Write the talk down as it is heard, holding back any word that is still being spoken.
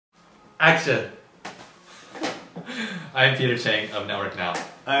Action! I'm Peter Chang of Network Now.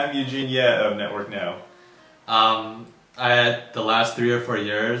 I'm Eugene Ye of Network Now. The last 3 or 4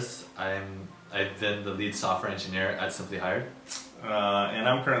 years, I've been the lead software engineer at Simply Hired. And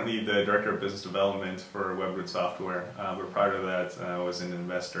I'm currently the Director of Business Development for Webgood Software. But prior to that, I was an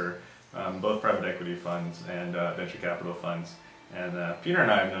investor, both private equity funds and venture capital funds. And Peter and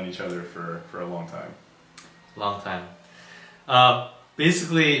I have known each other for a long time. Long time.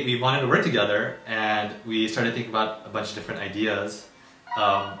 Basically, we wanted to work together and we started thinking about a bunch of different ideas.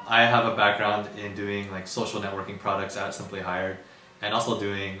 I have a background in doing like social networking products at Simply Hired and also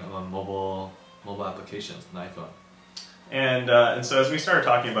doing mobile applications on the iPhone. And so as we started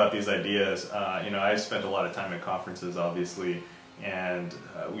talking about these ideas, I spent a lot of time at conferences, obviously, and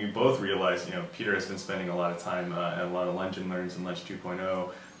we both realized, Peter has been spending a lot of time at a lot of Lunch and Learns and Lunch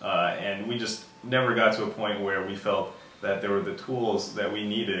 2.0, and we just never got to a point where we felt that there were the tools that we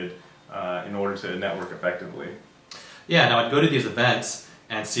needed in order to network effectively. Yeah, now I'd go to these events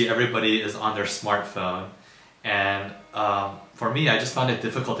and see everybody is on their smartphone, and for me, I just found it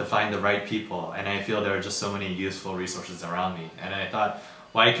difficult to find the right people, and I feel there are just so many useful resources around me, and I thought,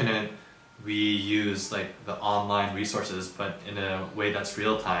 why couldn't we use like the online resources but in a way that's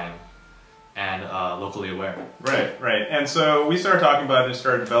real-time and locally aware? Right. And so we started talking about it and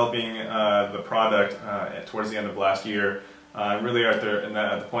started developing the product towards the end of last year. Really are at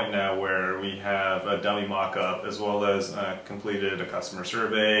the point now where we have a dummy mock-up as well as completed a customer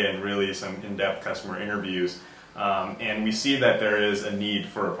survey and really some in-depth customer interviews. And we see that there is a need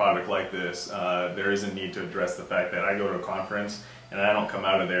for a product like this. There is a need to address the fact that I go to a conference and I don't come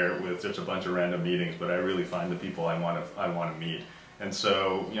out of there with just a bunch of random meetings, but I really find the people I want to meet. And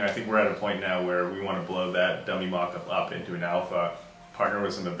so, I think we're at a point now where we want to blow that dummy mock-up up into an alpha, partner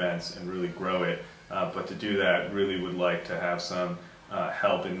with some events, and really grow it. But to do that, really would like to have some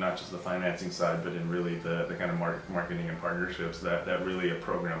help in not just the financing side, but in really the kind of marketing and partnerships that really a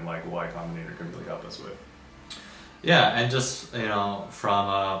program like YCombinator can really help us with. Yeah, and just from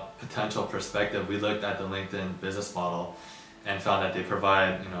a potential perspective, we looked at the LinkedIn business model and found that they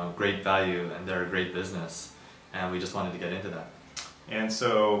provide great value and they're a great business, and we just wanted to get into that. And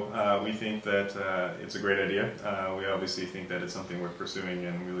so we think that it's a great idea. We obviously think that it's something worth pursuing,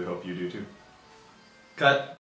 and we really hope you do too. Cut.